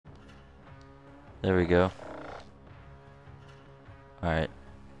There we go. Alright.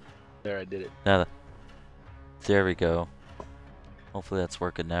 There, I did it. Now, there we go. Hopefully that's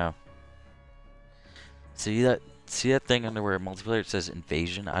working now. See that thing under where multiplayer says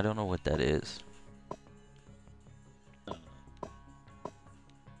Invasion? I don't know what that is.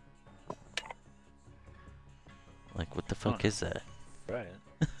 Like, what the fuck is that? Right.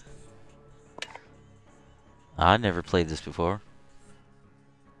 I never played this before.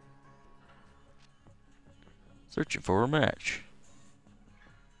 Searching for a match.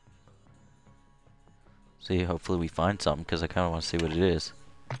 See, hopefully we find something, because I kind of want to see what it is.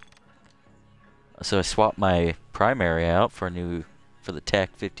 So I swapped my primary out for the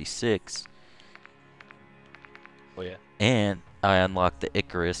TAC 56. Oh yeah. And I unlocked the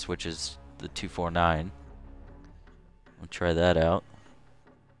Icarus, which is the 249. I'll try that out.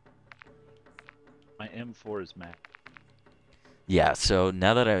 My M4 is max. Yeah, so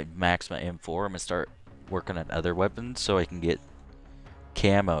now that I maxed my M4, I'm gonna start working on other weapons so I can get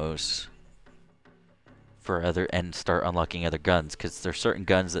camos for and start unlocking other guns, because there's certain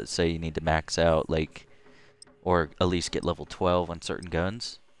guns that say you need to max out, like, or at least get level 12 on certain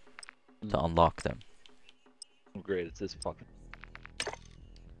guns to unlock them. Oh great, it's this fucking.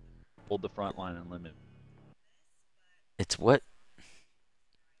 Hold the front line and limit. It's what?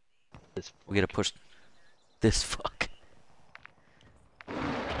 This. We gotta push this fuck.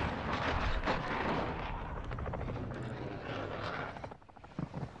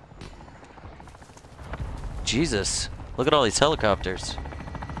 Jesus, look at all these helicopters.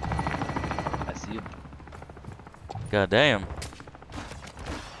 I see him. God damn.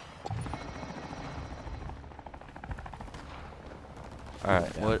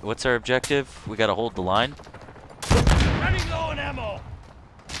 Alright, what's our objective? We gotta hold the line. Running low on ammo.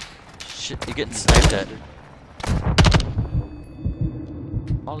 Shit, you're getting sniped at.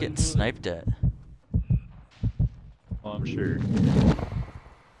 Getting sniped at. Oh, I'm sure.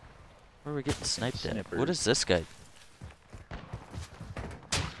 Where are we getting sniped at? Snipers. What is this guy?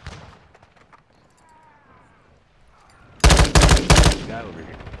 Guy over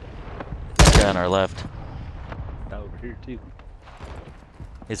here. This guy on our left. Guy over here too.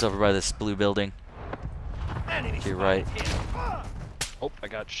 He's over by this blue building. To your right. Oh, I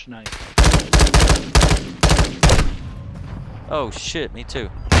got sniped. Oh shit, me too.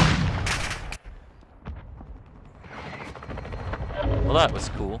 Well, that was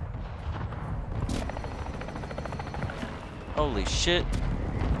cool. Holy shit.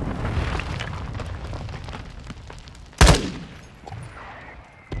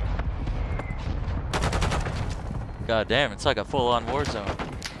 God damn, it's like a full-on war zone.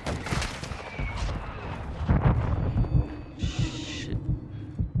 Shit.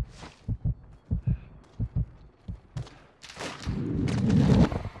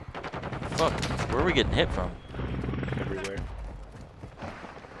 Fuck, where are we getting hit from? Everywhere.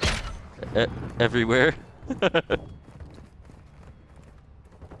 Everywhere?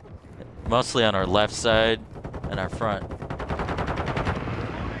 Mostly on our left side and our front.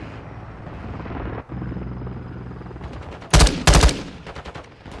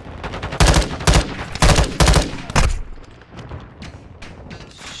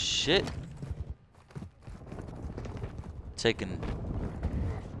 Shit. Taking.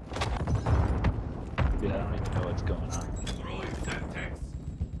 Yeah, I don't even know what's going on.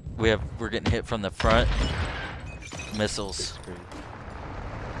 We're getting hit from the front. Missiles.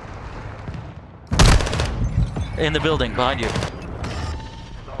 In the building behind you.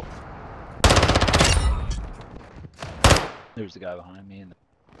 There's the guy behind me and the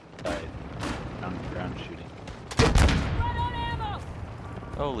guy on the ground shooting.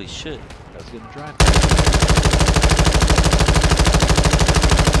 Holy shit. I was gonna drive.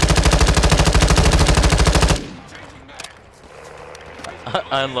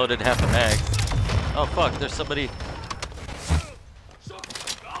 I unloaded half a mag. Oh fuck, there's somebody.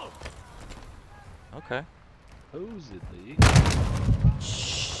 Okay. Supposedly.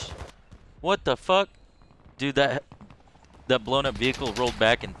 Shh. What the fuck? Dude, that blown up vehicle rolled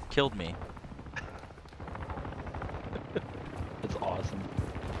back and killed me. That's awesome.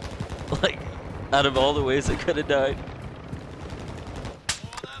 Like, out of all the ways I could have died.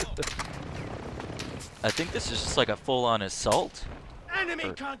 I think this is just like a full-on assault.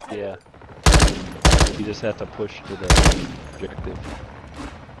 Enemy contact. Yeah. You just have to push to the objective.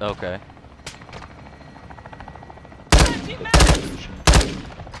 Okay.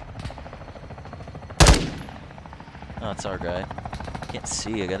 Oh, it's our guy. Can't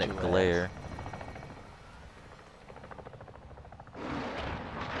see, I got a glare.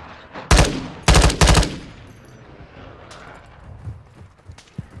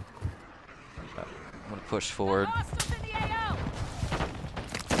 gonna push forward. Hostiles in the AO.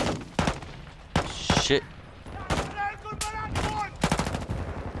 Shit.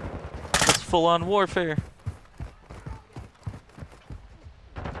 It's full-on warfare.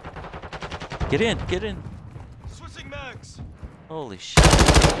 Get in, get in. Switching mags. Holy shit.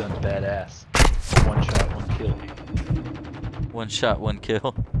 This gun's badass. One shot, one kill. One shot, one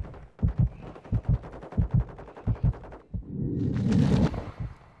kill.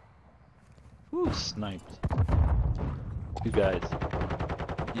 Ooh, sniped. Two guys.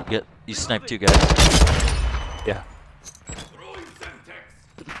 You sniped two guys. Yeah.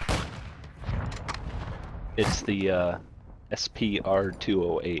 It's the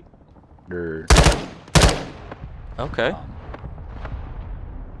SPR-208. Or Okay.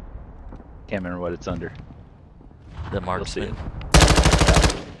 can't remember what it's under. The You'll see marksman. it.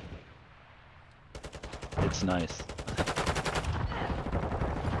 Yeah. It's nice.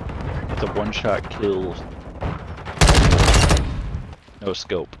 It's a one-shot kill. No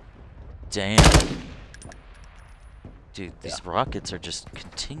scope. Damn. Dude, these Yeah. rockets are just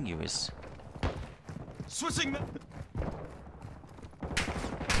continuous. Switching mags.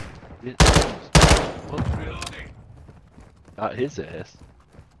 Got his ass.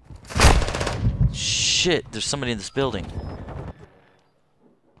 Shit, there's somebody in this building.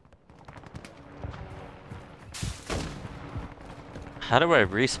 How do I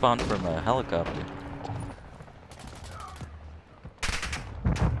respawn from a helicopter?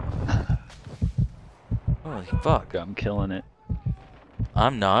 Holy fuck. I'm killing it.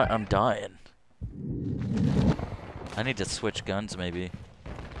 I'm not, I'm dying. I need to switch guns maybe.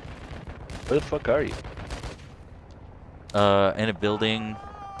 Where the fuck are you? In a building.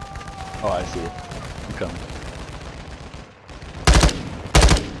 Oh, I see it. I'm coming.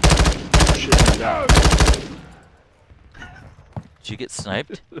 Shit, I'm down. Did you get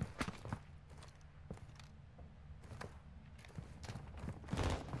sniped?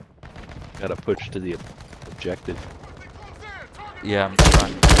 Gotta push to the objective. Yeah, I'm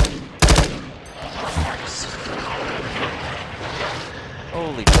trying.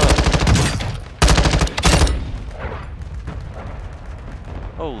 Holy fuck.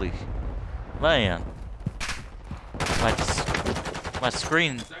 Holy man. My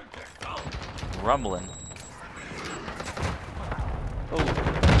screen rumbling. Oh,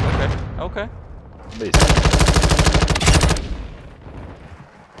 okay, okay. Basically.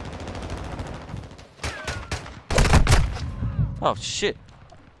 Oh shit.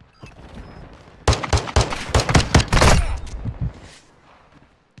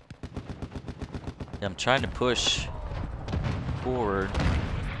 I'm trying to push forward.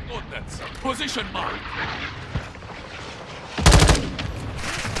 Ordnance. Position mark.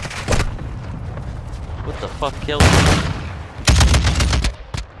 What the fuck killed me?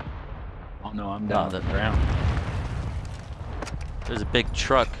 Oh no, I'm down No, on the ground. There's a big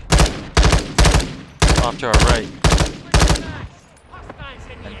truck off to our right. Hostiles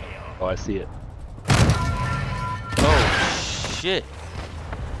in the AO. Oh, I see it. Oh shit.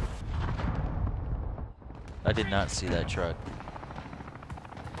 I did not see that truck.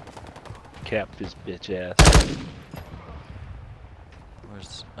 Capped his bitch ass.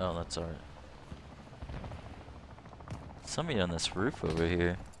 Where's... Oh, that's alright. Somebody on this roof over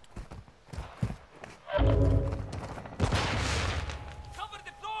here. Cover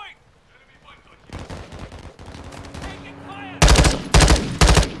deployed. Enemy point on you. Taking fire.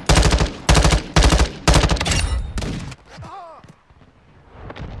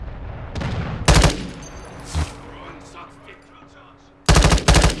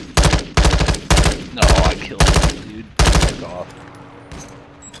 No, I killed him, dude. Fuck off.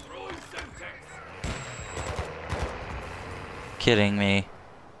 Kidding me.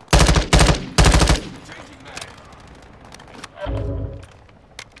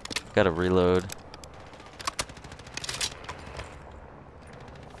 Gotta reload.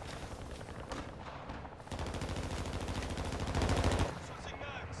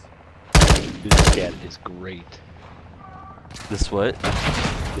 Dude, this scat is great. This what?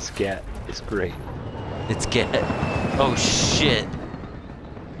 This scat is great. It's get. Oh shit.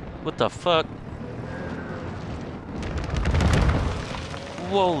 What the fuck?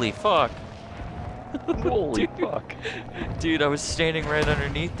 Holy fuck. Holy Dude. fuck. Dude, I was standing right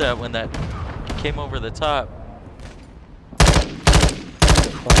underneath that when that came over the top.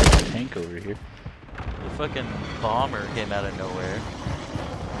 Fucking tank over here. The fucking bomber came out of nowhere.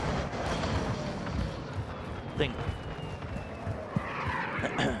 Thing.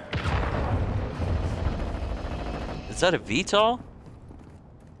 Is that a VTOL?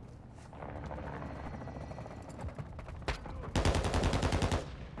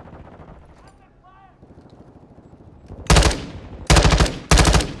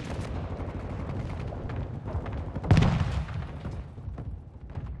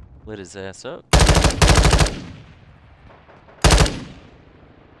 Lit his ass up.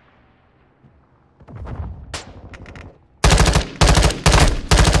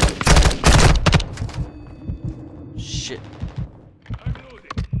 Shit. I'm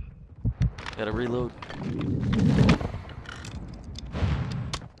loading. Gotta reload.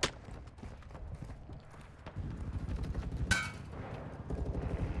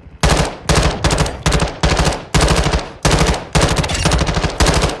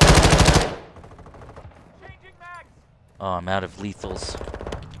 Changing mags. Oh, I'm out of lethals.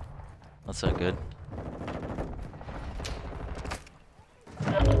 That's not good.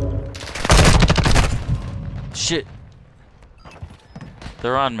 Shit.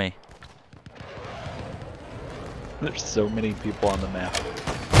 They're on me. There's so many people on the map.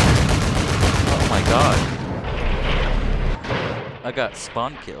 Oh my god. I got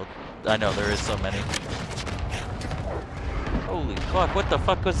spawn killed. I know, there is so many. Holy fuck, what the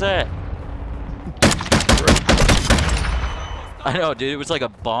fuck was that? I know, dude, it was like a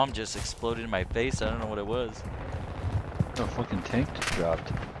bomb just exploded in my face. I don't know what it was. Oh, fucking tank just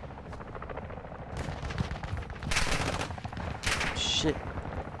dropped. Shit.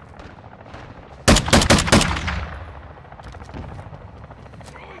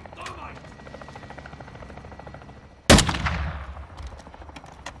 Throwing thermite.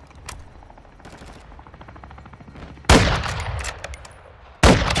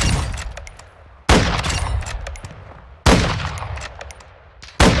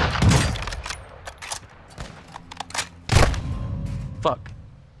 Fuck.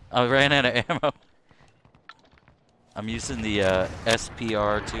 I ran out of ammo. I'm using the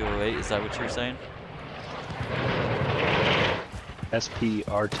SPR-208. Is that what you're saying?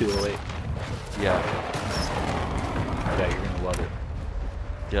 SPR-208. Yeah. Yeah, you're gonna love it.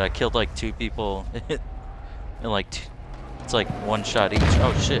 Dude, I killed like 2 people. And like, it's like 1 shot each.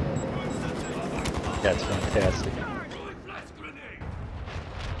 Oh shit. That's fantastic. Throwing flash grenade.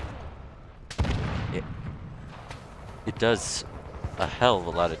 It does a hell of a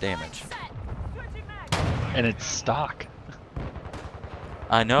lot of damage. Switching mags. And it's stock.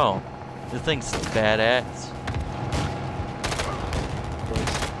 I know. The thing's badass.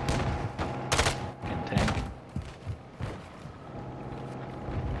 Fucking tank.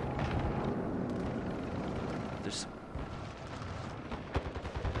 There's.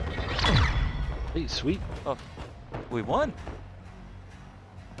 Hey, sweet. Oh, we won.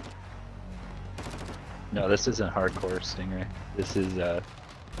 No, this isn't hardcore Stingray. This is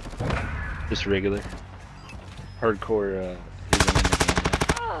just regular. Hardcore isn't in the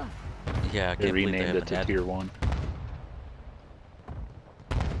game yet. Yeah, I They can't believe they renamed it haven't to had. Tier 1.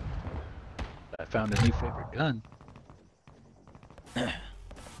 I found a new favorite gun.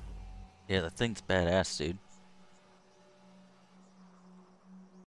 Yeah, the thing's badass, dude.